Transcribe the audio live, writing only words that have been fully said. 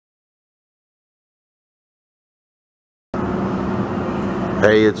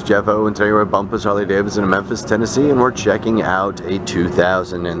Hey, it's Jeff O, and today we're at Bumpus, Harley-Davidson in Memphis, Tennessee, and we're checking out a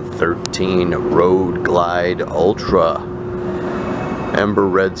 2013 Road Glide Ultra. Ember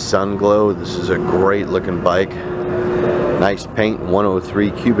red sun glow. This is a great looking bike. Nice paint,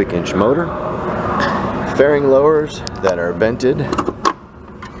 103 cubic inch motor. Fairing lowers that are vented.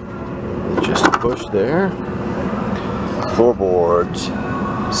 Just push there. Floorboards,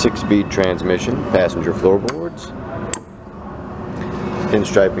 6-speed transmission, passenger floorboards.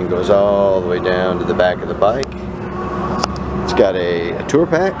 Pinstriping goes all the way down to the back of the bike. It's got a tour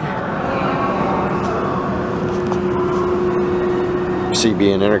pack.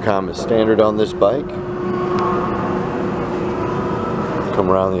 CB and intercom is standard on this bike. Come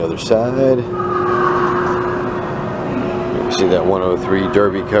around the other side. You can see that 103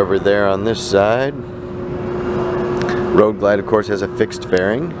 Derby cover there on this side. Road Glide, of course, has a fixed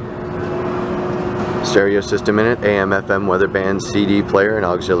fairing. Stereo system in it, AM, FM, weather band, CD player, and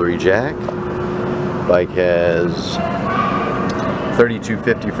auxiliary jack. Bike has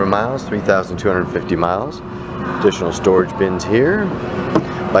 3,250 for miles, 3,250 miles. Additional storage bins here.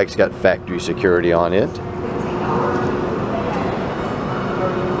 Bike's got factory security on it.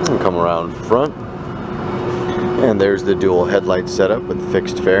 We'll come around front. And there's the dual headlight setup with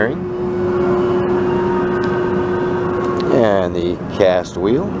fixed fairing. And the cast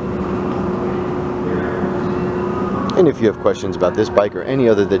wheel. And if you have questions about this bike or any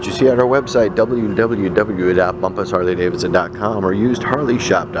other that you see at our website, www.bumpusharleydavidson.com, or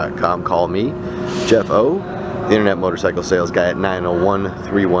usedharleyshop.com, call me, Jeff O, the Internet Motorcycle Sales Guy, at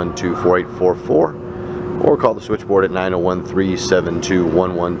 901-312-4844, or call the switchboard at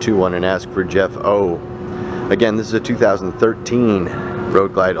 901-372-1121 and ask for Jeff O. Again, this is a 2013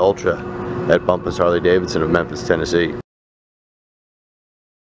 Road Glide Ultra at Bumpus Harley-Davidson of Memphis, Tennessee.